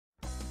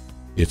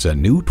It's a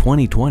new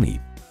 2020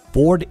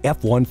 Ford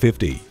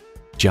F-150.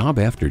 Job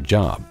after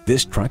job,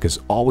 this truck is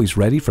always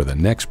ready for the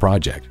next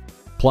project.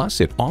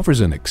 Plus, it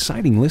offers an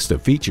exciting list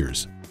of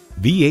features: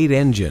 V8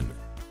 engine,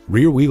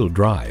 rear-wheel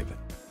drive,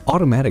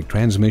 automatic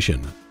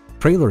transmission,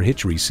 trailer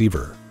hitch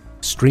receiver,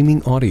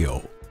 streaming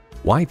audio,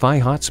 Wi-Fi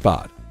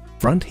hotspot,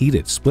 front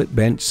heated split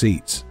bench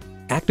seats,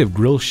 active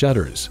grille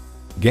shutters,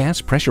 gas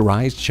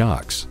pressurized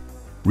shocks,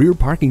 rear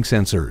parking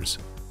sensors,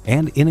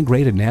 and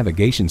integrated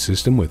navigation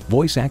system with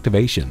voice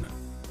activation.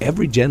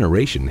 Every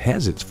generation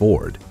has its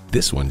Ford.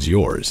 This one's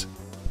yours.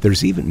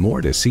 There's even more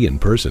to see in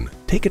person.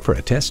 Take it for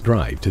a test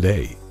drive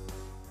today.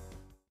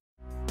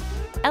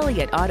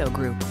 Elliott Auto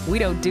Group. We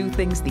don't do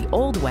things the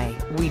old way.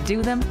 We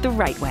do them the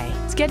right way.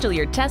 Schedule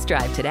your test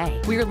drive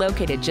today. We're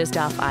located just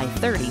off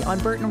I-30 on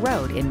Burton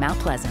Road in Mount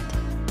Pleasant.